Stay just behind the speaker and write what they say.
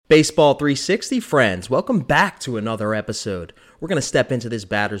Baseball 360 friends, welcome back to another episode. We're going to step into this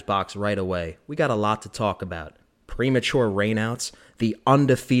batter's box right away. We got a lot to talk about. Premature rainouts, the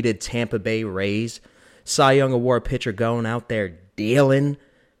undefeated Tampa Bay Rays, Cy Young Award pitcher going out there dealing,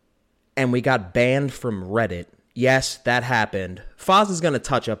 and we got banned from Reddit. Yes, that happened. Faz is going to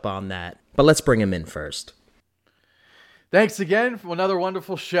touch up on that, but let's bring him in first. Thanks again for another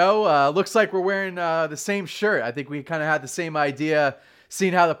wonderful show. Looks like we're wearing the same shirt. I think we kind of had the same idea.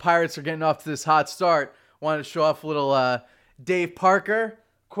 Seeing how the Pirates are getting off to this hot start, wanted to show off a little Dave Parker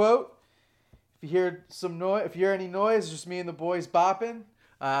quote. If you hear some noise, if you hear any noise, just me and the boys bopping.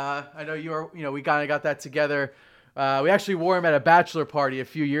 I know we kind of got that together. We actually wore them at a bachelor party a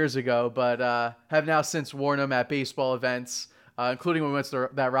few years ago, but have now since worn them at baseball events, including when we went to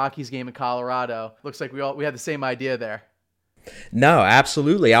that Rockies game in Colorado. Looks like we had the same idea there. No,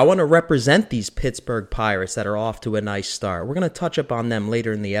 absolutely. I want to represent these Pittsburgh Pirates that are off to a nice start. We're going to touch up on them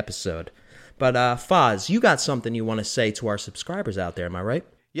later in the episode. But Faz, you got something you want to say to our subscribers out there, am I right?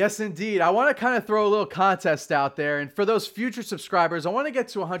 Yes, indeed. I want to kind of throw a little contest out there. And for those future subscribers, I want to get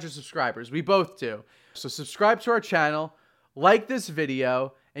to 100 subscribers. We both do. So subscribe to our channel, like this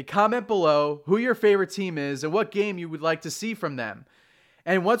video, and comment below who your favorite team is and what game you would like to see from them.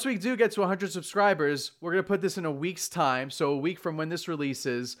 And once we do get to 100 subscribers, we're going to put this in a week's time. So a week from when this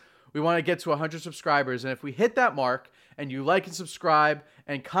releases, we want to get to 100 subscribers. And if we hit that mark and you like and subscribe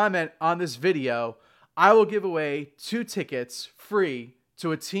and comment on this video, I will give away 2 tickets free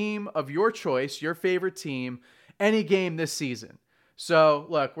to a team of your choice, your favorite team, any game this season. So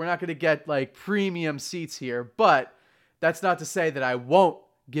look, we're not going to get like premium seats here, but that's not to say that I won't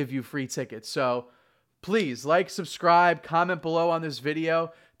give you free tickets. So please like, subscribe, comment below on this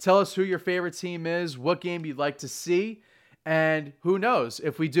video. Tell us who your favorite team is, what game you'd like to see. And who knows,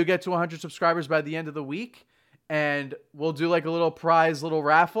 if we do get to 100 subscribers by the end of the week, and we'll do like a little prize, little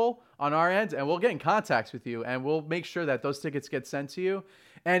raffle on our end, and we'll get in contact with you, and we'll make sure that those tickets get sent to you.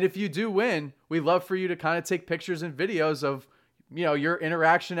 And if you do win, we'd love for you to kind of take pictures and videos of, your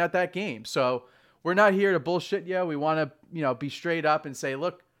interaction at that game. So we're not here to bullshit you. We want to, be straight up and say,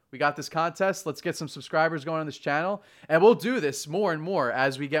 look, we got this contest. Let's get some subscribers going on this channel. And we'll do this more and more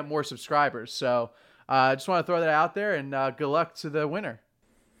as we get more subscribers. So I just want to throw that out there, and good luck to the winner.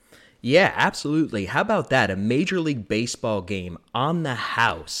 Yeah, absolutely. How about that? A Major League Baseball game on the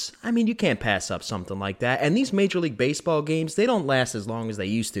house. I mean, you can't pass up something like that. And these Major League Baseball games, they don't last as long as they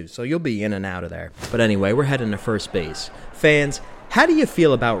used to. So you'll be in and out of there. But anyway, we're heading to first base. Fans, how do you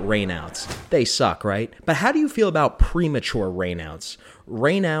feel about rainouts? They suck, right? But how do you feel about premature rainouts?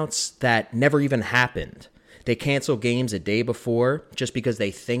 Rainouts that never even happened. They cancel games a day before just because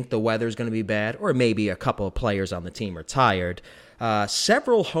they think the weather's going to be bad, or maybe a couple of players on the team are tired.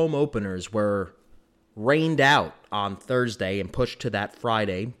 Several home openers were rained out on Thursday and pushed to that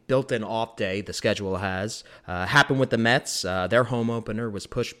Friday. Built-in off day, the schedule has. Happened with the Mets. Their home opener was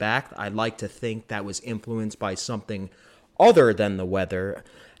pushed back. I'd like to think that was influenced by something other than the weather.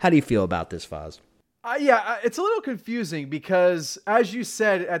 How do you feel about this, Faz? It's a little confusing because, as you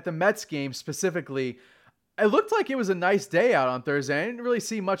said, at the Mets game specifically, it looked like it was a nice day out on Thursday. I didn't really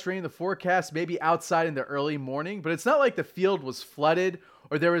see much rain in the forecast, maybe outside in the early morning, but it's not like the field was flooded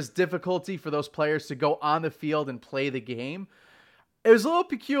or there was difficulty for those players to go on the field and play the game. It was a little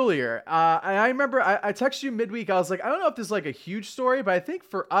peculiar. And I remember I texted you midweek. I was like, I don't know if this is like a huge story, but I think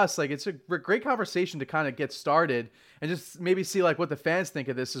for us, like, it's a great conversation to kind of get started and just maybe see like what the fans think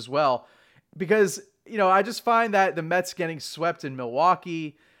of this as well. Because, I just find that the Mets getting swept in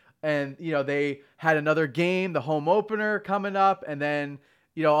Milwaukee, and, they had another game, the home opener coming up. And then,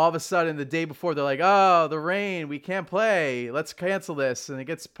 all of a sudden the day before, they're like, oh, the rain, we can't play. Let's cancel this. And it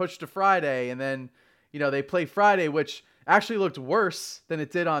gets pushed to Friday. And then, they play Friday, which actually looked worse than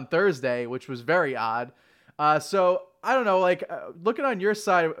it did on Thursday, which was very odd. So I don't know, like looking on your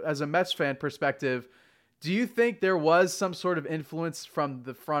side as a Mets fan perspective, do you think there was some sort of influence from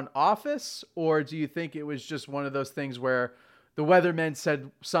the front office, or do you think it was just one of those things where the weathermen said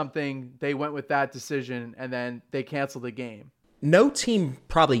something, they went with that decision, and then they canceled the game? No team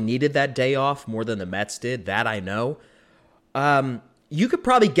probably needed that day off more than the Mets did. That I know. You could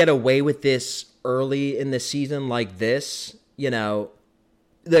probably get away with this early in the season like this.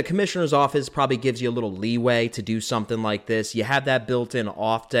 The commissioner's office probably gives you a little leeway to do something like this. You have that built-in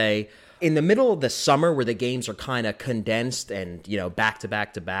off day. In the middle of the summer where the games are kind of condensed and, back to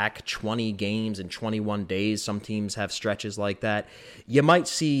back to back, 20 games in 21 days, some teams have stretches like that, you might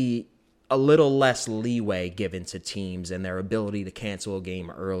see a little less leeway given to teams and their ability to cancel a game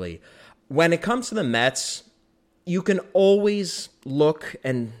early. When it comes to the Mets, you can always look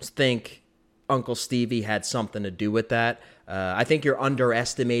and think Uncle Stevie had something to do with that. I think you're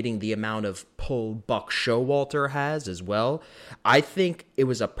underestimating the amount of pull Buck Showalter has as well. I think it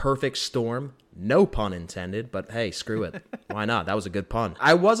was a perfect storm. No pun intended, but hey, screw it. Why not? That was a good pun.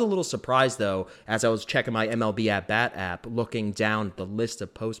 I was a little surprised, though, as I was checking my MLB At Bat app, looking down the list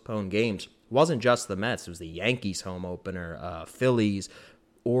of postponed games. It wasn't just the Mets. It was the Yankees home opener, Phillies,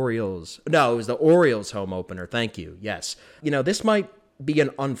 Orioles. No, it was the Orioles home opener. Thank you. Yes. This might be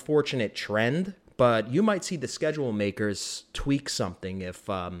an unfortunate trend, but you might see the schedule makers tweak something if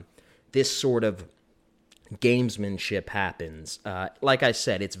this sort of gamesmanship happens. Like I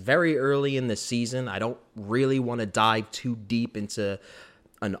said, it's very early in the season. I don't really want to dive too deep into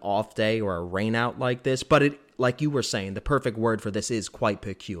an off day or a rainout like this, but it, like you were saying, the perfect word for this is quite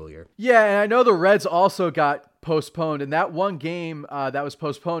peculiar. Yeah, and I know the Reds also got postponed, and that one game that was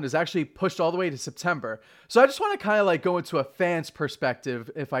postponed is actually pushed all the way to September. So I just want to kind of like go into a fan's perspective,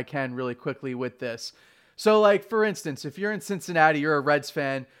 if I can, really quickly with this. So like, for instance, if you're in Cincinnati, you're a Reds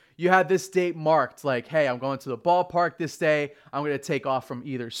fan, you had this date marked like, hey, I'm going to the ballpark this day. I'm going to take off from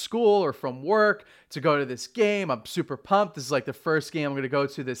either school or from work to go to this game. I'm super pumped. This is like the first game I'm going to go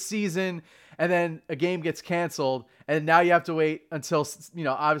to this season. And then a game gets canceled. And now you have to wait until,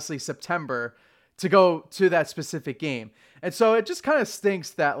 obviously September to go to that specific game. And so it just kind of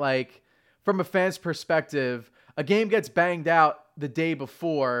stinks that, like, from a fan's perspective, a game gets banged out the day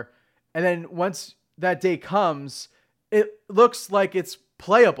before. And then once that day comes, it looks like it's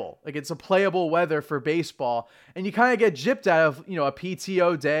playable. Like it's a playable weather for baseball. And you kind of get gypped out of, a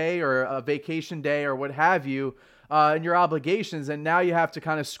PTO day or a vacation day or what have you, in your obligations. And now you have to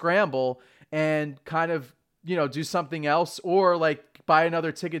kind of scramble and kind of, do something else or like buy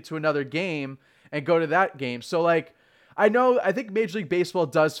another ticket to another game and go to that game. So like, I think Major League Baseball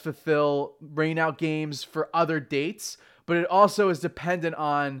does fulfill rain out games for other dates, but it also is dependent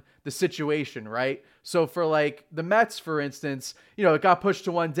on the situation, right? So for like the Mets, for instance, it got pushed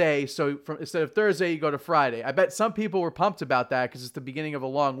to one day. So instead of Thursday, you go to Friday. I bet some people were pumped about that because it's the beginning of a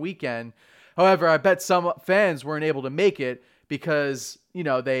long weekend. However, I bet some fans weren't able to make it because,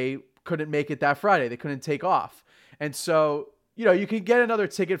 they couldn't make it that Friday. They couldn't take off. And so, you can get another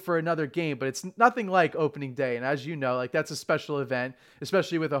ticket for another game, but it's nothing like opening day. And as you know, like that's a special event,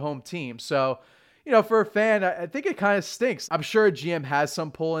 especially with a home team. So, for a fan, I think it kind of stinks. I'm sure a GM has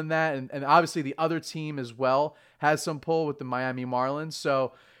some pull in that. And obviously the other team as well has some pull with the Miami Marlins.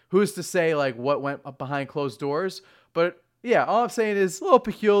 So who's to say like what went up behind closed doors? But yeah, all I'm saying is a little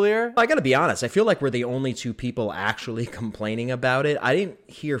peculiar. I got to be honest. I feel like we're the only two people actually complaining about it. I didn't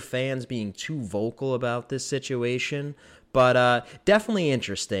hear fans being too vocal about this situation. But definitely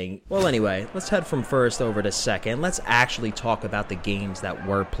interesting. Well, anyway, let's head from first over to second. Let's actually talk about the games that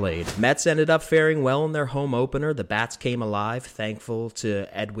were played. Mets ended up faring well in their home opener. The bats came alive, thankful to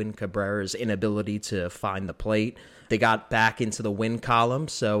Edwin Cabrera's inability to find the plate. They got back into the win column,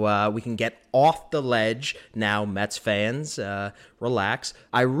 so we can get off the ledge now, Mets fans. Relax.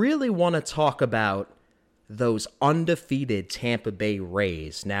 I really want to talk about those undefeated Tampa Bay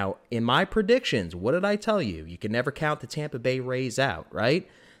Rays. Now, in my predictions, what did I tell you? You can never count the Tampa Bay Rays out, right?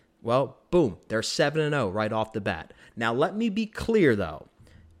 Well, boom, they're 7-0 right off the bat. Now, let me be clear, though.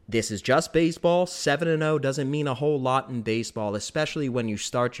 This is just baseball. 7-0 doesn't mean a whole lot in baseball, especially when you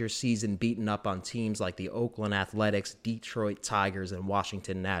start your season beating up on teams like the Oakland Athletics, Detroit Tigers, and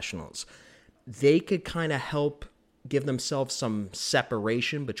Washington Nationals. They could kind of help give themselves some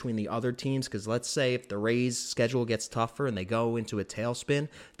separation between the other teams, because let's say if the Rays' schedule gets tougher and they go into a tailspin,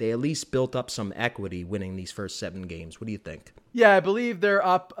 they at least built up some equity winning these first 7 games. What do you think? Yeah, I believe they're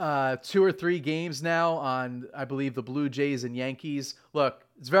up 2 or 3 games now on, I believe, the Blue Jays and Yankees. Look,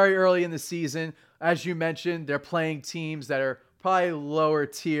 it's very early in the season. As you mentioned, they're playing teams that are probably lower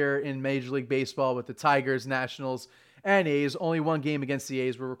tier in Major League Baseball with the Tigers, Nationals, and A's. Only one game against the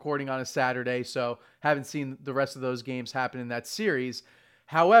A's. We're recording on a Saturday, so haven't seen the rest of those games happen in that series.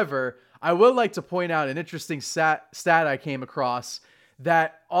 However, I would like to point out an interesting stat I came across,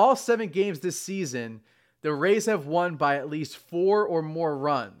 that all 7 games this season, the Rays have won by at least 4 or more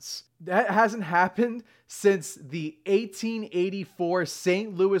runs. That hasn't happened since the 1884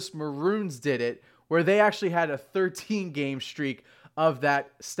 St. Louis Maroons did it, where they actually had a 13-game streak of that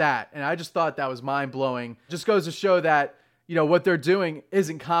stat. And I just thought that was mind-blowing. Just goes to show that, what they're doing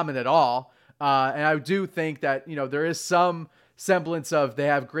isn't common at all. And I do think that, there is some semblance of they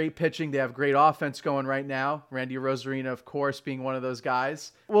have great pitching. They have great offense going right now. Randy Rosarina, of course, being one of those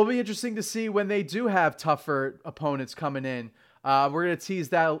guys. It will be interesting to see when they do have tougher opponents coming in. We're going to tease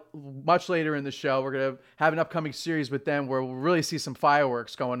that much later in the show. We're going to have an upcoming series with them where we'll really see some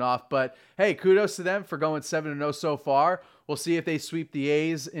fireworks going off. But hey, kudos to them for going 7-0 so far. We'll see if they sweep the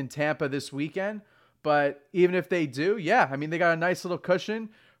A's in Tampa this weekend. But even if they do, yeah, I mean, they got a nice little cushion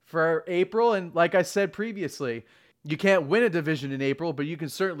for April. And like I said previously, you can't win a division in April, but you can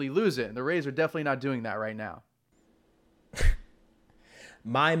certainly lose it. And the Rays are definitely not doing that right now.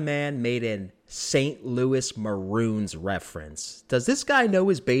 My man made an St. Louis Maroons reference. Does this guy know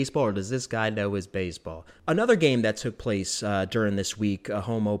his baseball, or does this guy know his baseball? Another game that took place during this week, a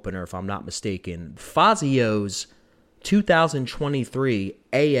home opener, if I'm not mistaken, Fazio's 2023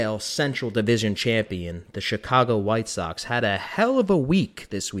 AL Central Division champion, the Chicago White Sox, had a hell of a week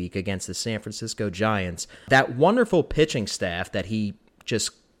this week against the San Francisco Giants. That wonderful pitching staff that he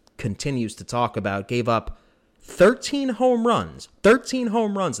just continues to talk about gave up 13 home runs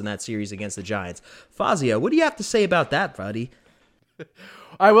in that series against the Giants. Fazio, what do you have to say about that, buddy?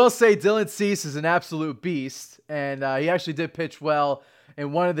 I will say Dylan Cease is an absolute beast, and he actually did pitch well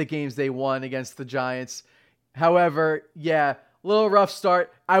in one of the games they won against the Giants. However, yeah, a little rough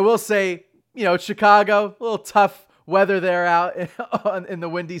start. I will say, Chicago, a little tough weather there out in the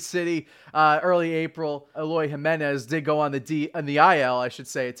Windy City early April. Eloy Jimenez did go on the IL, I should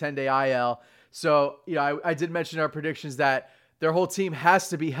say, a 10-day IL. So, I did mention in our predictions that their whole team has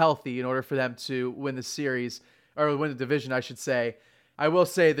to be healthy in order for them to win the series, or win the division, I should say. I will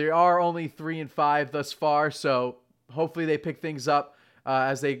say they are only 3-5 thus far, so hopefully they pick things up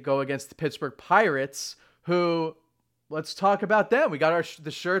as they go against the Pittsburgh Pirates, who, let's talk about them. We got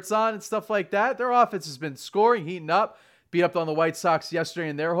the shirts on and stuff like that. Their offense has been scoring, heating up, beat up on the White Sox yesterday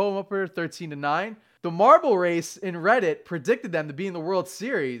in their home opener, 13-9. The Marble Race in Reddit predicted them to be in the World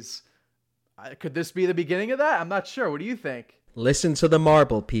Series. Could this be the beginning of that? I'm not sure. What do you think? Listen to the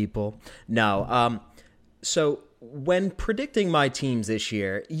marble, people. No. So when predicting my teams this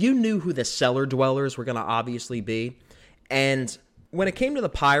year, you knew who the cellar dwellers were going to obviously be. And when it came to the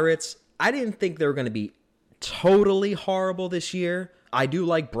Pirates, I didn't think they were going to be totally horrible this year. I do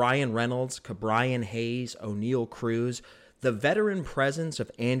like Brian Reynolds, Cabrian Hayes, O'Neal Cruz. The veteran presence of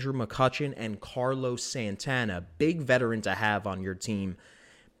Andrew McCutchen and Carlos Santana, big veteran to have on your team.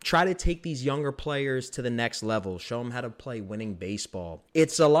 Try to take these younger players to the next level. Show them how to play winning baseball.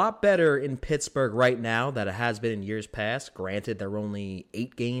 It's a lot better in Pittsburgh right now than it has been in years past. Granted, they're only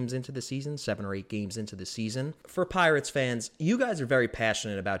 8 games into the season, 7 or 8 games into the season. For Pirates fans, you guys are very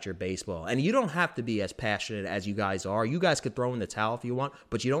passionate about your baseball, and you don't have to be as passionate as you guys are. You guys could throw in the towel if you want,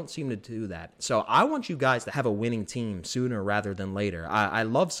 but you don't seem to do that. So I want you guys to have a winning team sooner rather than later. I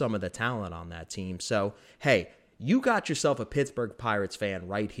love some of the talent on that team. So, hey, you got yourself a Pittsburgh Pirates fan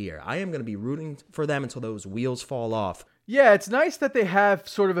right here. I am going to be rooting for them until those wheels fall off. Yeah, it's nice that they have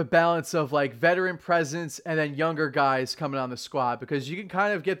sort of a balance of like veteran presence and then younger guys coming on the squad, because you can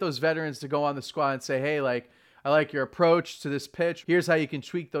kind of get those veterans to go on the squad and say, hey, like, I like your approach to this pitch. Here's how you can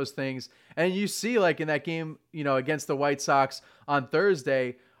tweak those things. And you see, like in that game, against the White Sox on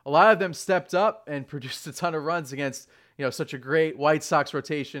Thursday, a lot of them stepped up and produced a ton of runs against such a great White Sox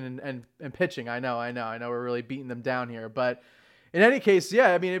rotation and pitching. I know we're really beating them down here. But in any case,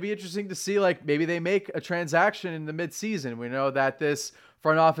 yeah, I mean, it'd be interesting to see, like, maybe they make a transaction in the midseason. We know that this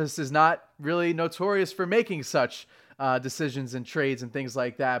front office is not really notorious for making such decisions and trades and things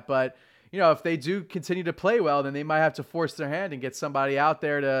like that. But, if they do continue to play well, then they might have to force their hand and get somebody out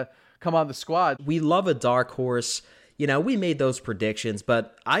there to come on the squad. We love a dark horse. We made those predictions,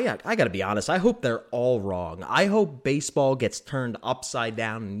 but I got to be honest, I hope they're all wrong. I hope baseball gets turned upside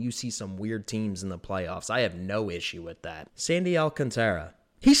down and you see some weird teams in the playoffs. I have no issue with that. Sandy Alcantara,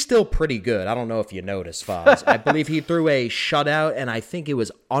 he's still pretty good. I don't know if you noticed, Faz. I believe he threw a shutout, and I think it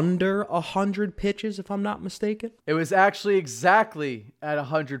was under 100 pitches, if I'm not mistaken. It was actually exactly at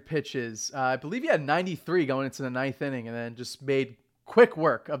 100 pitches. I believe he had 93 going into the 9th inning, and then just made quick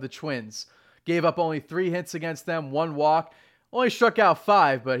work of the Twins. Gave up only 3 hits against them, 1 walk. Only struck out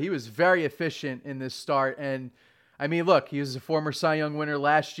 5, but he was very efficient in this start. And, I mean, look, he was a former Cy Young winner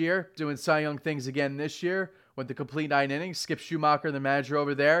last year, doing Cy Young things again this year. Went the complete 9 innings. Skip Schumacher, the manager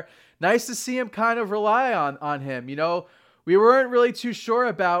over there. Nice to see him kind of rely on him. We weren't really too sure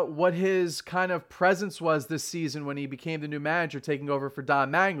about what his kind of presence was this season when he became the new manager, taking over for Don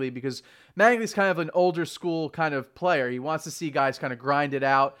Mangley, because Mangley's kind of an older school kind of player. He wants to see guys kind of grind it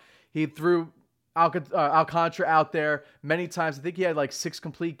out. He threw Alcantara out there many times. I think he had like 6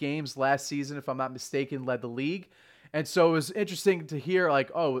 complete games last season, if I'm not mistaken, led the league. And so it was interesting to hear,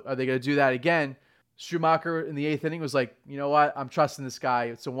 like, oh, are they going to do that again? Schumacher in the 8th inning was like, you know what? I'm trusting this guy.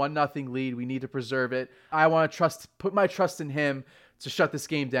 It's a 1-0 lead. We need to preserve it. I want to put my trust in him to shut this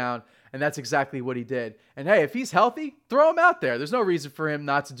game down. And that's exactly what he did. And hey, if he's healthy, throw him out there. There's no reason for him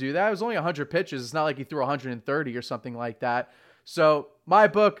not to do that. It was only 100 pitches. It's not like he threw 130 or something like that. So my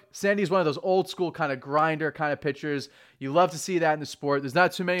book, Sandy's one of those old school kind of grinder kind of pitchers. You love to see that in the sport. There's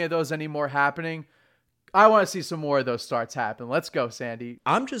not too many of those anymore happening. I want to see some more of those starts happen. Let's go, Sandy.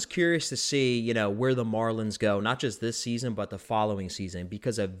 I'm just curious to see, where the Marlins go, not just this season, but the following season,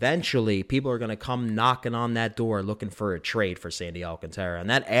 because eventually people are going to come knocking on that door looking for a trade for Sandy Alcantara, and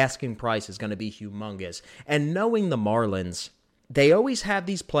that asking price is going to be humongous. And knowing the Marlins, they always have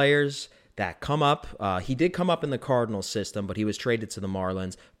these players that come up. He did come up in the Cardinals system, but he was traded to the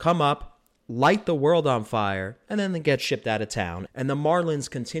Marlins. Come up, light the world on fire, and then they get shipped out of town. And the Marlins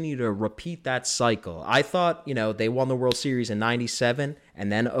continue to repeat that cycle. I thought, they won the World Series in 97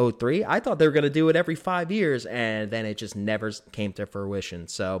 and then 03. I thought they were going to do it every 5 years, and then it just never came to fruition.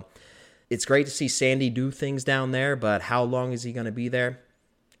 So it's great to see Sandy do things down there, but how long is he going to be there?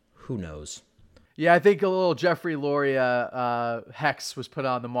 Who knows? Yeah, I think a little Jeffrey Loria hex was put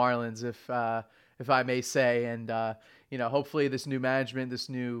on the Marlins, if I may say. And, hopefully this new management, this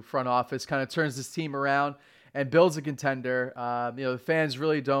new front office kind of turns this team around and builds a contender. The fans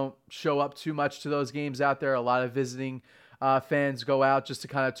really don't show up too much to those games out there. A lot of visiting fans go out just to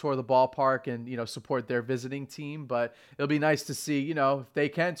kind of tour the ballpark and, support their visiting team. But it'll be nice to see, if they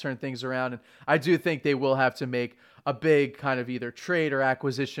can turn things around. And I do think they will have to make a big kind of either trade or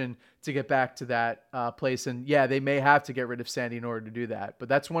acquisition to get back to that place. And yeah, they may have to get rid of Sandy in order to do that. But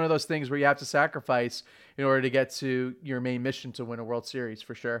that's one of those things where you have to sacrifice in order to get to your main mission to win a World Series,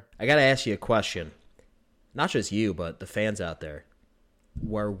 for sure. I got to ask you a question. Not just you, but the fans out there.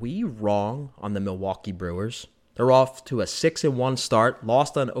 Were we wrong on the Milwaukee Brewers? They're off to a 6-1 start,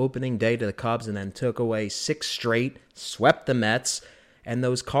 lost on opening day to the Cubs, and then took away 6 straight, swept the Mets. And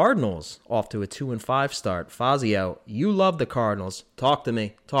those Cardinals off to a 2-5 start. Fazio, you love the Cardinals. Talk to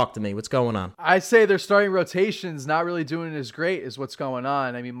me. What's going on? I say their starting rotation's not really doing as great as what's going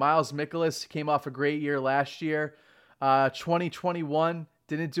on. I mean, Miles Mikolas came off a great year last year. 2021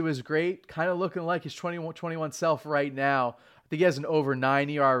 didn't do as great. Kind of looking like his 2021 self right now. I think he has an over 9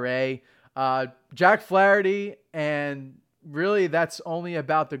 ERA. Jack Flaherty, and really that's only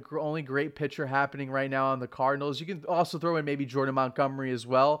about the only great pitcher happening right now on the Cardinals. You can also throw in maybe Jordan Montgomery as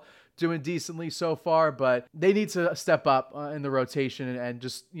well, doing decently so far, but they need to step up in the rotation and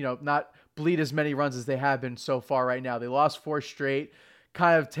just, not bleed as many runs as they have been so far right now. They lost 4 straight,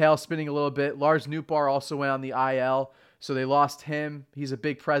 kind of tail spinning a little bit. Lars Nootbaar also went on the IL. So they lost him. He's a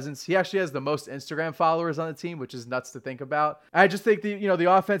big presence. He actually has the most Instagram followers on the team, which is nuts to think about. I just think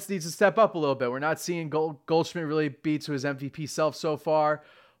the offense needs to step up a little bit. We're not seeing Goldschmidt really be to his MVP self so far.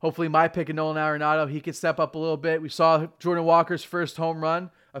 Hopefully my pick of Nolan Arenado, he can step up a little bit. We saw Jordan Walker's first home run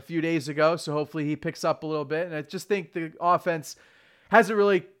a few days ago, so hopefully he picks up a little bit. And I just think the offense hasn't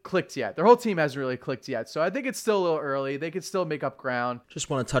really clicked yet. Their whole team hasn't really clicked yet. So I think it's still a little early. They could still make up ground. Just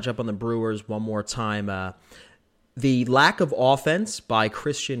want to touch up on the Brewers one more time. The lack of offense by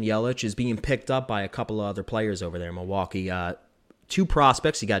Christian Yelich is being picked up by a couple of other players over there in Milwaukee. 2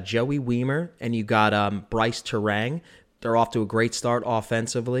 prospects. You got Joey Wiemer and you got Bryce Terang. They're off to a great start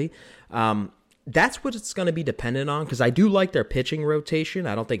offensively. That's what it's going to be dependent on, because I do like their pitching rotation.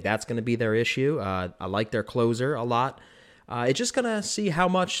 I don't think that's going to be their issue. I like their closer a lot. It's just going to see how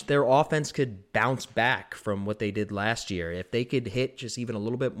much their offense could bounce back from what they did last year. If they could hit just even a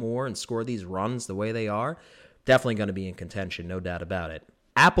little bit more and score these runs the way they are, definitely going to be in contention, no doubt about it.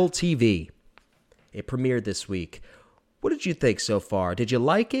 Apple TV. It premiered this week. What did you think so far? Did you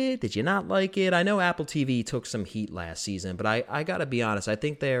like it? Did you not like it? I know Apple TV took some heat last season, but I got to be honest. I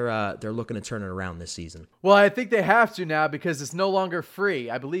think they're looking to turn it around this season. Well, I think they have to now because it's no longer free.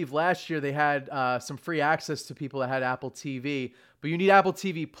 I believe last year they had some free access to people that had Apple TV, but you need Apple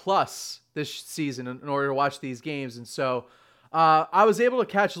TV Plus this season in order to watch these games. And so I was able to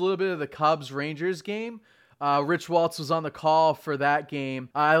catch a little bit of the Cubs-Rangers game. Rich Waltz was on the call for that game.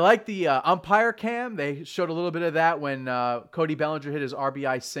 I like the umpire cam. They showed a little bit of that when Cody Bellinger hit his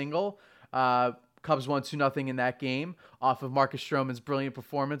RBI single. Cubs won 2-0 in that game off of Marcus Stroman's brilliant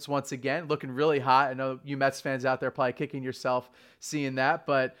performance once again. Looking really hot. I know you Mets fans out there probably kicking yourself seeing that,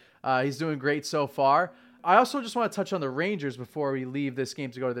 but he's doing great so far. I also just want to touch on the Rangers before we leave this game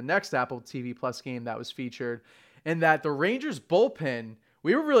to go to the next Apple TV Plus game that was featured, in that the Rangers bullpen,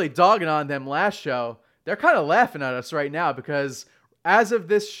 we were really dogging on them last show. They're kind of laughing at us right now because as of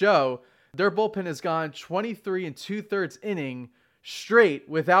this show, their bullpen has gone 23 2/3 inning straight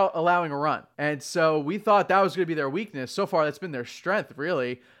without allowing a run. And so we thought that was going to be their weakness. So far, that's been their strength,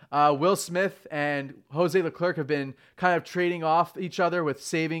 really. Will Smith and Jose Leclerc have been kind of trading off each other with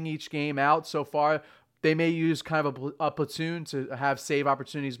saving each game out so far. They may use kind of a platoon to have save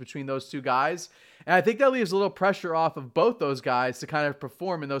opportunities between those two guys. And I think that leaves a little pressure off of both those guys to kind of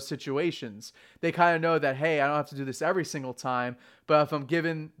perform in those situations. They kind of know that, hey, I don't have to do this every single time, but if I'm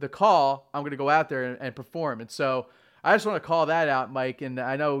given the call, I'm going to go out there and perform. And so I just want to call that out, Mike. And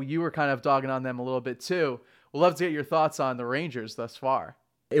I know you were kind of dogging on them a little bit too. We'd love to get your thoughts on the Rangers thus far.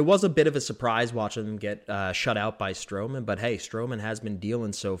 It was a bit of a surprise watching them get shut out by Stroman, but hey, Stroman has been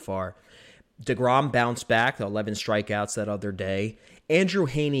dealing so far. DeGrom bounced back, 11 strikeouts that other day. Andrew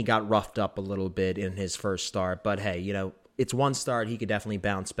Heaney got roughed up a little bit in his first start, but hey, it's one start. He could definitely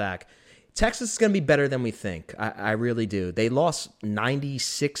bounce back. Texas is going to be better than we think. I really do. They lost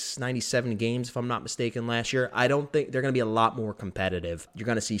 96, 97 games, if I'm not mistaken, last year. I don't think they're going to be a lot more competitive. You're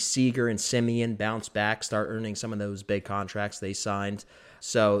going to see Seager and Simeon bounce back, start earning some of those big contracts they signed.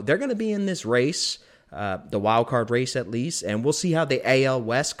 So they're going to be in this race, the wild card race at least, and we'll see how the AL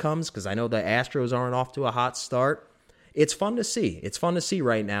West comes, because I know the Astros aren't off to a hot start. It's fun to see. It's fun to see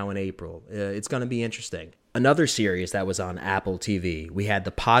right now in April. It's going to be interesting. Another series that was on Apple TV, we had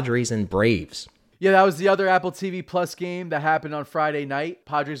the Padres and Braves. Yeah, that was the other Apple TV Plus game that happened on Friday night.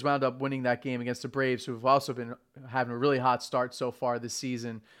 Padres wound up winning that game against the Braves, who have also been having a really hot start so far this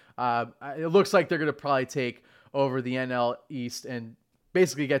season. It looks like they're going to probably take over the NL East and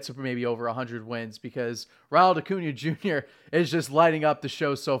basically get to maybe over 100 wins, because Ronald Acuna Jr. is just lighting up the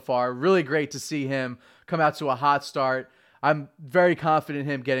show so far. Really great to see him come out to a hot start. I'm very confident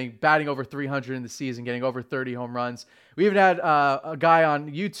in him batting over 300 in the season, getting over 30 home runs. We even had a guy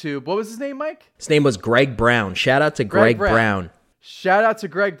on YouTube. What was his name, Mike? His name was Greg Brown. Shout out to Greg Brown. Shout out to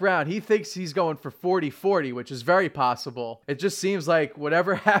Greg Brown. He thinks he's going for 40-40, which is very possible. It just seems like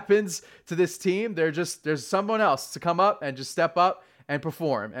whatever happens to this team, there's someone else to come up and just step up and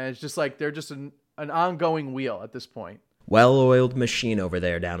perform. And it's just like they're just an ongoing wheel at this point. Well-oiled machine over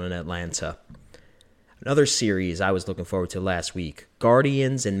there down in Atlanta. Another series I was looking forward to last week,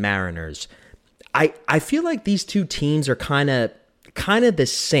 Guardians and Mariners. I feel like these two teams are kind of the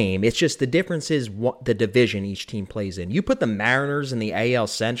same. It's just the difference is what the division each team plays in. You put the Mariners in the AL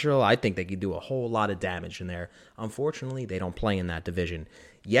Central, I think they could do a whole lot of damage in there. Unfortunately, they don't play in that division.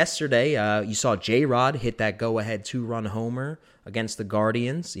 Yesterday, you saw J-Rod hit that go-ahead 2-run homer against the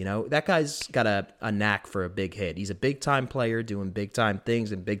Guardians. That guy's got a knack for a big hit. He's a big-time player doing big-time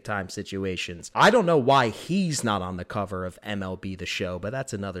things in big-time situations. I don't know why he's not on the cover of MLB The Show, but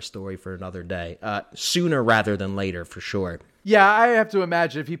that's another story for another day. Sooner rather than later, for sure. Yeah, I have to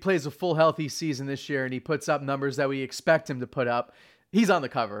imagine if he plays a full healthy season this year and he puts up numbers that we expect him to put up, he's on the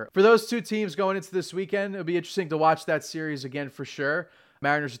cover. For those two teams going into this weekend, it'll be interesting to watch that series again for sure.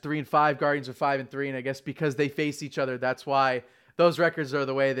 Mariners are 3-5, Guardians are 5-3, and I guess because they face each other, that's why those records are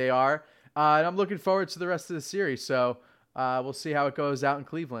the way they are. And I'm looking forward to the rest of the series, so we'll see how it goes out in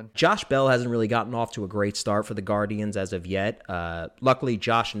Cleveland. Josh Bell hasn't really gotten off to a great start for the Guardians as of yet. Luckily,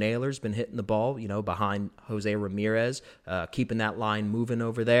 Josh Naylor's been hitting the ball, behind Jose Ramirez, keeping that line moving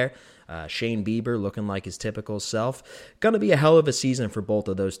over there. Shane Bieber looking like his typical self. Going to be a hell of a season for both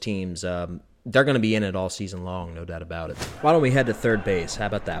of those teams. They're going to be in it all season long, no doubt about it. Why don't we head to third base? How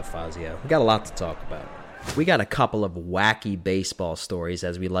about that, Fazio? We got a lot to talk about. We got a couple of wacky baseball stories,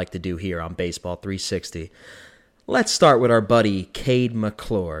 as we like to do here on Baseball 360. Let's start with our buddy Cade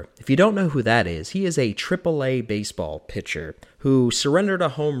McClure. If you don't know who that is, he is a AAA baseball pitcher who surrendered a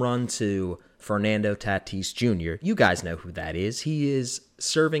home run to Fernando Tatis Jr. You guys know who that is. He is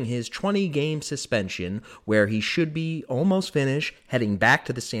serving his 20-game suspension, where he should be almost finished, heading back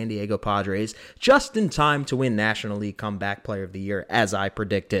to the San Diego Padres, just in time to win National League Comeback Player of the Year, as I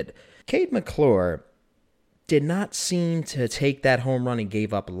predicted. Cade McClure did not seem to take that home run he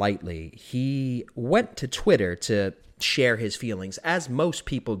gave up lightly. He went to Twitter to share his feelings, as most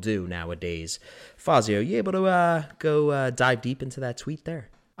people do nowadays. Fazio, you able to go dive deep into that tweet there?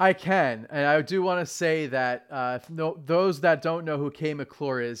 I can, and I do want to say that those that don't know who Cade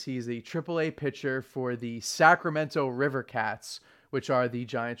McClure is, he's a AAA pitcher for the Sacramento River Cats, which are the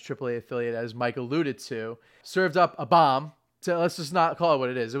Giants' AAA affiliate, as Mike alluded to. Served up a bomb. Let's just not call it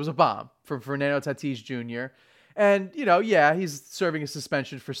what it is. It was a bomb from Fernando Tatis Jr. And, he's serving a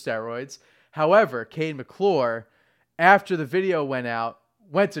suspension for steroids. However, Cade McClure, after the video went out,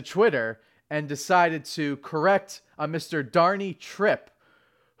 went to Twitter and decided to correct a Mr. Darney Tripp,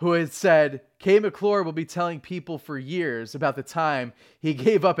 who had said Cade McClure will be telling people for years about the time he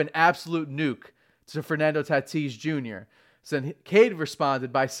gave up an absolute nuke to Fernando Tatis Jr. So then Cade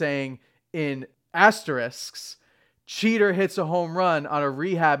responded by saying, in asterisks, cheater hits a home run on a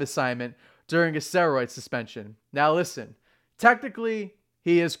rehab assignment during a steroid suspension. Now listen, technically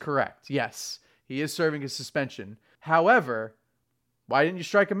he is correct. Yes, he is serving a suspension. However, why didn't you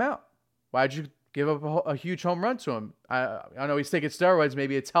strike him out? Why did you give up a huge home run to him? I know he's taking steroids.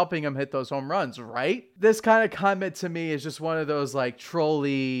 Maybe it's helping him hit those home runs, right? This kind of comment to me is just one of those like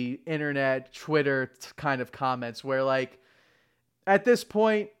trolly internet, Twitter kind of comments where like at this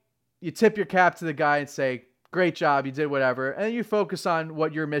point you tip your cap to the guy and say, great job, you did whatever. And you focus on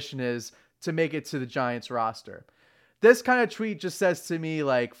what your mission is to make it to the Giants roster. This kind of tweet just says to me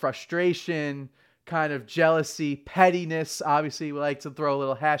like frustration, kind of jealousy, pettiness. Obviously, we like to throw a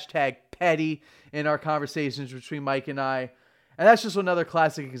little hashtag petty in our conversations between Mike and I. And that's just another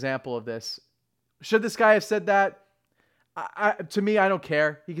classic example of this. Should this guy have said that? To me, I don't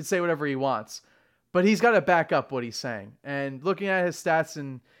care. He can say whatever he wants. But he's got to back up what he's saying. And looking at his stats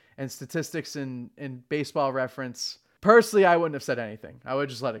and statistics in Baseball Reference, personally, I wouldn't have said anything. I would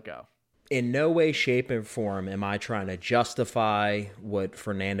just let it go. In no way, shape, and form am I trying to justify what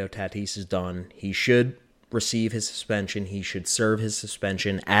Fernando Tatis has done. He should receive his suspension. He should serve his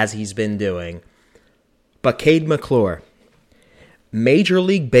suspension as he's been doing. But Cade McClure, Major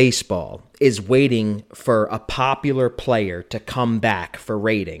League Baseball is waiting for a popular player to come back for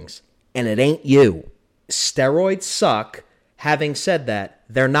ratings, and it ain't you. Steroids suck. Having said that,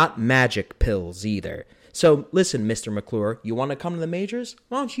 they're not magic pills either. So listen, Mr. McClure, you want to come to the majors?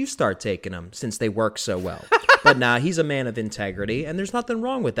 Why don't you start taking them since they work so well? But nah, he's a man of integrity, and there's nothing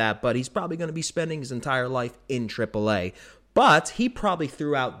wrong with that, but he's probably going to be spending his entire life in AAA. But he probably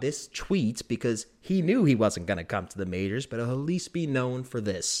threw out this tweet because he knew he wasn't going to come to the majors, but he'll at least be known for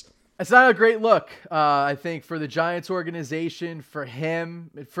this. It's not a great look, I think, for the Giants organization, for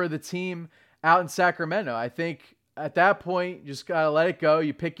him, for the team out in Sacramento. I think at that point, you just got to let it go.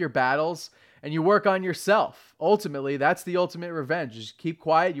 You pick your battles and you work on yourself. Ultimately, that's the ultimate revenge. Just keep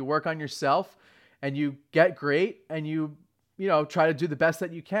quiet. You work on yourself and you get great and you try to do the best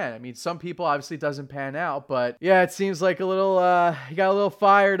that you can. I mean, some people obviously it doesn't pan out, but yeah, it seems like he got a little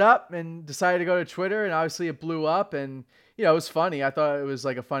fired up and decided to go to Twitter, and obviously it blew up, and it was funny. I thought it was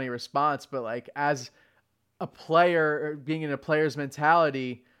like a funny response, but like as a player, being in a player's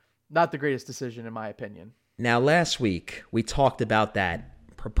mentality, not the greatest decision in my opinion. Now, last week we talked about that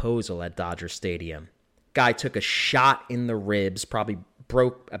proposal at Dodger Stadium. Guy took a shot in the ribs, probably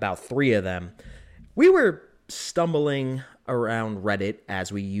broke about 3 of them. We were stumbling around Reddit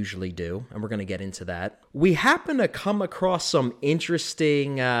as we usually do, and we're going to get into that. We happen to come across some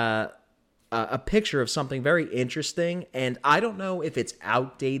interesting, a picture of something very interesting, and I don't know if it's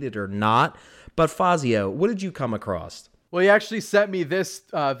outdated or not, but Fazio, what did you come across? Well, he actually sent me this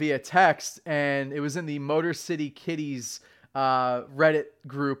via text, and it was in the Motor City Kitties Reddit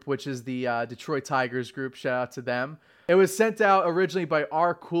group, which is the Detroit Tigers group. Shout out to them. It was sent out originally by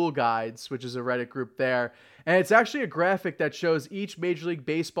Our Cool Guides, which is a Reddit group there. And it's actually a graphic that shows each Major League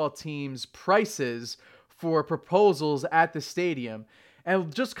Baseball team's prices for proposals at the stadium.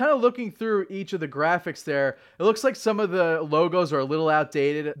 And just kind of looking through each of the graphics there, it looks like some of the logos are a little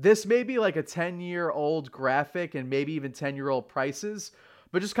outdated. This may be like a 10-year-old graphic and maybe even 10-year-old prices.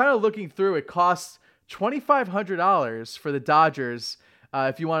 But just kind of looking through, it costs $2,500 for the Dodgers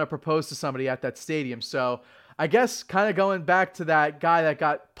if you want to propose to somebody at that stadium. So I guess kind of going back to that guy that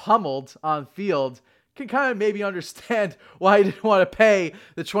got pummeled on field, can kind of maybe understand why he didn't want to pay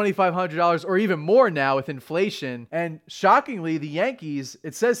the $2,500 or even more now with inflation. And shockingly, the Yankees,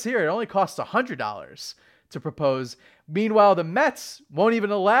 it says here, it only costs $100 to propose. Meanwhile, the Mets won't even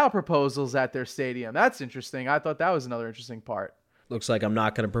allow proposals at their stadium. That's interesting. I thought that was another interesting part. Looks like I'm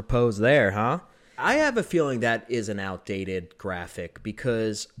not going to propose there, huh? I have a feeling that is an outdated graphic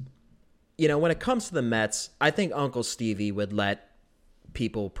because, when it comes to the Mets, I think Uncle Stevie would let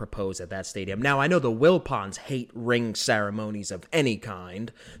people propose at that stadium. Now, I know the Wilpons hate ring ceremonies of any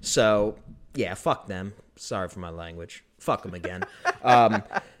kind, so yeah, fuck them. Sorry for my language. Fuck them again.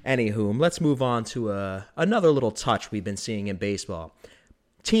 Anywho, let's move on to another little touch we've been seeing in baseball.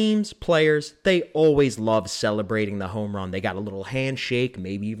 Teams, players, they always love celebrating the home run. They got a little handshake,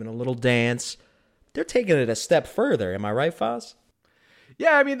 maybe even a little dance. They're taking it a step further. Am I right, Faz?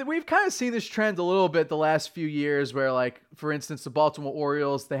 Yeah, I mean, we've kind of seen this trend a little bit the last few years where, like, for instance, the Baltimore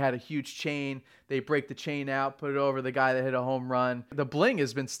Orioles, they had a huge chain. They break the chain out, put it over the guy that hit a home run. The bling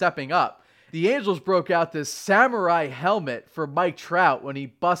has been stepping up. The Angels broke out this samurai helmet for Mike Trout when he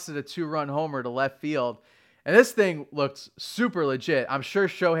busted a 2-run homer to left field. And this thing looked super legit. I'm sure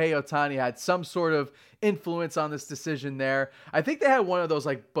Shohei Ohtani had some sort of influence on this decision there. I think they had one of those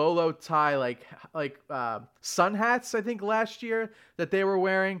like bolo tie, like sun hats, I think last year that they were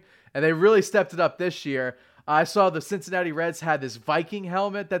wearing. And they really stepped it up this year. I saw the Cincinnati Reds had this Viking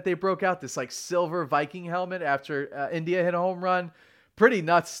helmet that they broke out, this like silver Viking helmet after India hit a home run. Pretty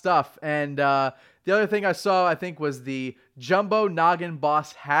nuts stuff. And the other thing I saw, I think, was the Jumbo Noggin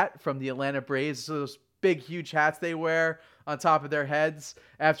Boss hat from the Atlanta Braves. So those big, huge hats they wear. on top of their heads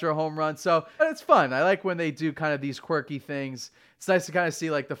after a home run. So it's fun. I like when they do kind of these quirky things. It's nice to kind of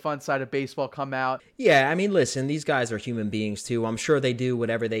see like the fun side of baseball come out. Yeah, I mean, listen, these guys are human beings too. I'm sure they do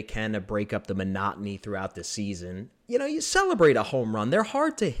whatever they can to break up the monotony throughout the season. You know, you celebrate a home run. They're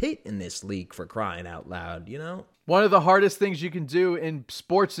hard to hit in this league, for crying out loud, you know? One of the hardest things you can do in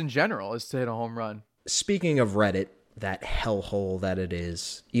sports in general is to hit a home run. Speaking of Reddit, that hellhole that it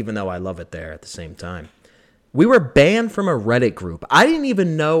is, even though I love it there at the same time. We were banned from a Reddit group. I didn't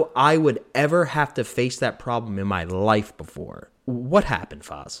even know I would ever have to face that problem in my life before. What happened,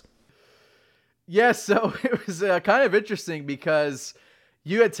 Faz? Yeah, so it was kind of interesting because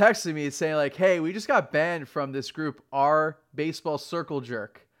you had texted me saying like, hey, we just got banned from this group, Our Baseball Circle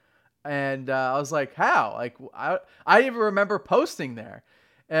Jerk. And I was like, how? Like, I didn't even remember posting there.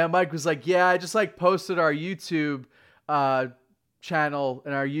 And Mike was like, yeah, I just like posted our YouTube channel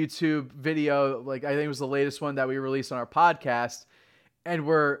and our YouTube video. Like, I think it was the latest one that we released on our podcast. And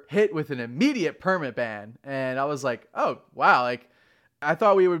we're hit with an immediate permit ban. And I was like, oh, wow. Like, I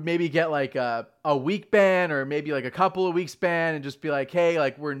thought we would maybe get like a week ban or maybe like a couple of weeks ban and just be like, hey,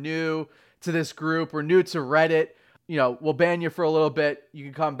 like we're new to this group. We're new to Reddit. You know, we'll ban you for a little bit. You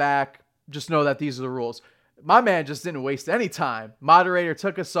can come back. Just know that these are the rules. My man just didn't waste any time. Moderator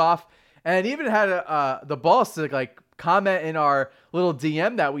took us off and even had the balls to like comment in our little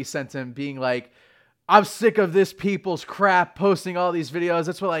DM that we sent him being like, I'm sick of this people's crap posting all these videos.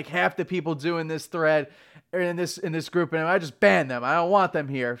 That's what like half the people do in this thread or in this group. And I just banned them. I don't want them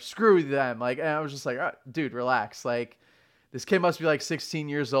here. Screw them. Like, and I was just like, oh, dude, relax. Like, this kid must be like 16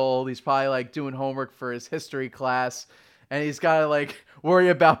 years old. He's probably like doing homework for his history class. And he's got to like worry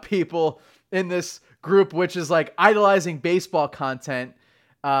about people in this group, which is like idolizing baseball content.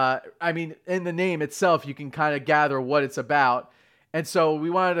 I mean, in the name itself, you can kind of gather what it's about. And so we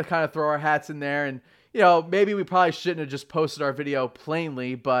wanted to kind of throw our hats in there and, you know, maybe we probably shouldn't have just posted our video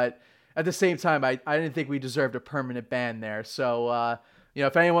plainly, but at the same time, I didn't think we deserved a permanent ban there. So, you know,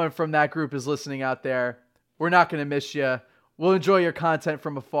 if anyone from that group is listening out there, we're not going to miss you. We'll enjoy your content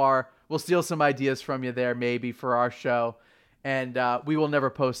from afar. We'll steal some ideas from you there, maybe for our show. And we will never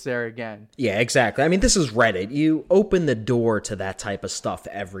post there again. Yeah, exactly. I mean, this is Reddit. You open the door to that type of stuff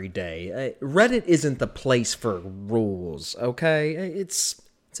every day. Reddit isn't the place for rules, okay? It's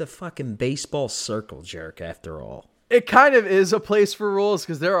a fucking baseball circle jerk, after all. It kind of is a place for rules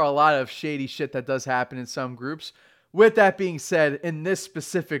because there are a lot of shady shit that does happen in some groups. With that being said, in this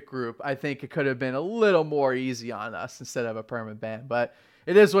specific group, I think it could have been a little more easy on us instead of a permanent ban. But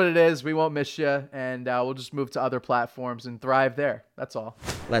it is what it is. We won't miss you, and we'll just move to other platforms and thrive there. That's all.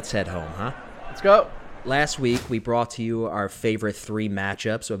 Let's head home, huh? Let's go. Last week, we brought to you our favorite 3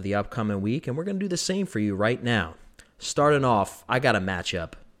 matchups of the upcoming week, and we're going to do the same for you right now. Starting off, I got a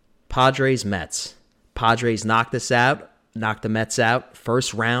matchup. Padres-Mets. Padres knocked the Mets out.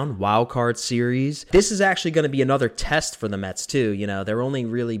 First round, wild card series. This is actually going to be another test for the Mets, too. You know, they're only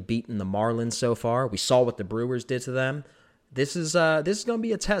really beating the Marlins so far. We saw what the Brewers did to them. This is going to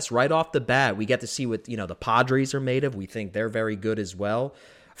be a test right off the bat. We get to see what, you know, the Padres are made of. We think they're very good as well.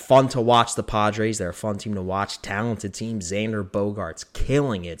 Fun to watch the Padres. They're a fun team to watch. Talented team. Xander Bogaerts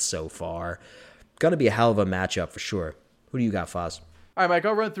killing it so far. Going to be a hell of a matchup for sure. Who do you got, Faz? All right, Mike,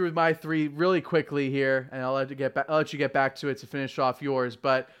 I'll run through my 3 really quickly here, and I'll let you get back to it to finish off yours.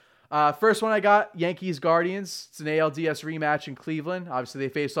 But first one I got, Yankees-Guardians. It's an ALDS rematch in Cleveland. Obviously, they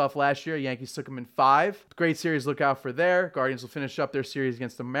faced off last year. Yankees took them in 5. Great series. Look out for there. Guardians will finish up their series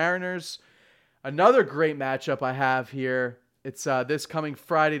against the Mariners. Another great matchup I have here. It's this coming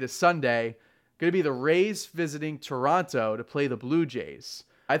Friday to Sunday. Going to be the Rays visiting Toronto to play the Blue Jays.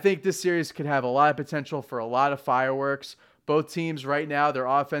 I think this series could have a lot of potential for a lot of fireworks. Both teams right now, their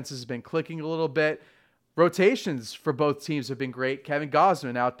offenses have been clicking a little bit. Rotations for both teams have been great. Kevin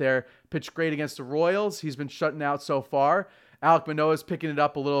Gausman out there pitched great against the Royals. He's been shutting out so far. Alek Manoah's picking it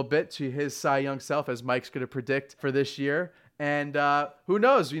up a little bit to his Cy Young self, as Mike's going to predict for this year. And who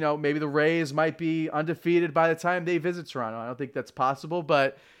knows? You know, maybe the Rays might be undefeated by the time they visit Toronto. I don't think that's possible,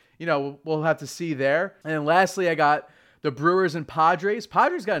 but, you know, we'll have to see there. And then lastly, I got the Brewers and Padres.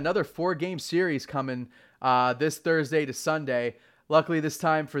 Padres got another 4-game series coming this Thursday to Sunday. Luckily, this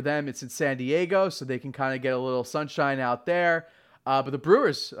time for them, it's in San Diego, so they can kind of get a little sunshine out there. But the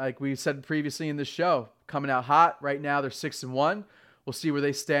Brewers, like we said previously in the show, coming out hot. Right now, they're 6-1. We'll see where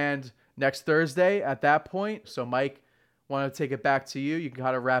they stand next Thursday at that point. So, Mike, want to take it back to you. You can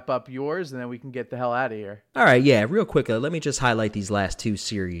kind of wrap up yours, and then we can get the hell out of here. All right, yeah, real quickly, let me just highlight these last 2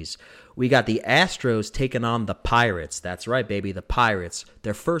 series. We got the Astros taking on the Pirates. That's right, baby, the Pirates.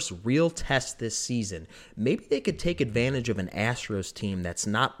 Their first real test this season. Maybe they could take advantage of an Astros team that's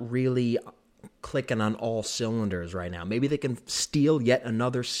not really clicking on all cylinders right now. Maybe they can steal yet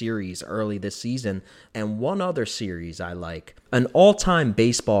another series early this season. And one other series I like, an all-time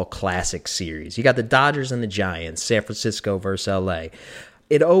baseball classic series. You got the Dodgers and the Giants, San Francisco versus LA.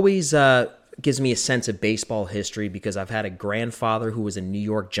 It always gives me a sense of baseball history because I've had a grandfather who was a New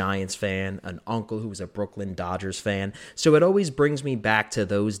York Giants fan, an uncle who was a Brooklyn Dodgers fan. So it always brings me back to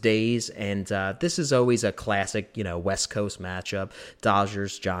those days. And this is always a classic, West Coast matchup,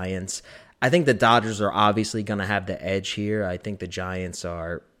 Dodgers, Giants. I think the Dodgers are obviously going to have the edge here. I think the Giants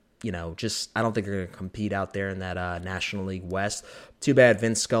are, I don't think they're going to compete out there in that National League West. Too bad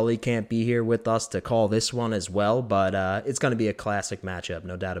Vince Scully can't be here with us to call this one as well, but it's going to be a classic matchup,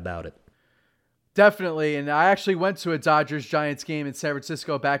 no doubt about it. Definitely, and I actually went to a Dodgers-Giants game in San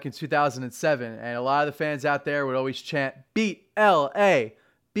Francisco back in 2007, and a lot of the fans out there would always chant, "Beat LA,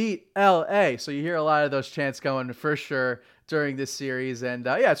 beat LA." So you hear a lot of those chants going for sure during this series, and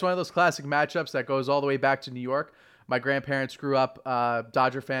it's one of those classic matchups that goes all the way back to New York. My grandparents grew up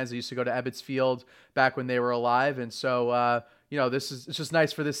Dodger fans. They used to go to Ebbets Field back when they were alive, and so it's just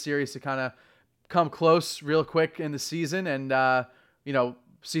nice for this series to kind of come close real quick in the season, and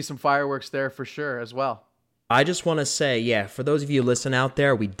see some fireworks there for sure as well. I just want to say, for those of you listening out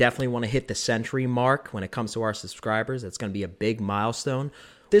there, we definitely want to hit the century mark when it comes to our subscribers. It's going to be a big milestone.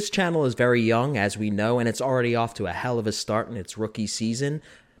 This channel is very young, as we know, and it's already off to a hell of a start in its rookie season.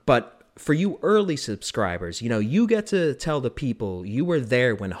 But for you early subscribers, you get to tell the people you were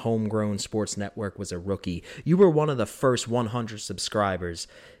there when Homegrown Sports Network was a rookie. You were one of the first 100 subscribers.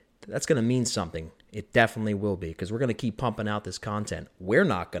 That's going to mean something. It definitely will be, because we're going to keep pumping out this content. We're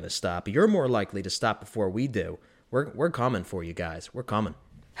not going to stop. You're more likely to stop before we do. We're coming for you guys. We're coming.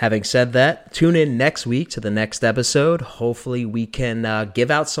 Having said that, tune in next week to the next episode. Hopefully we can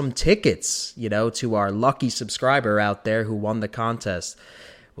give out some tickets, to our lucky subscriber out there who won the contest.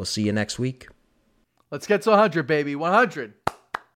 We'll see you next week. Let's get to 100, baby. 100.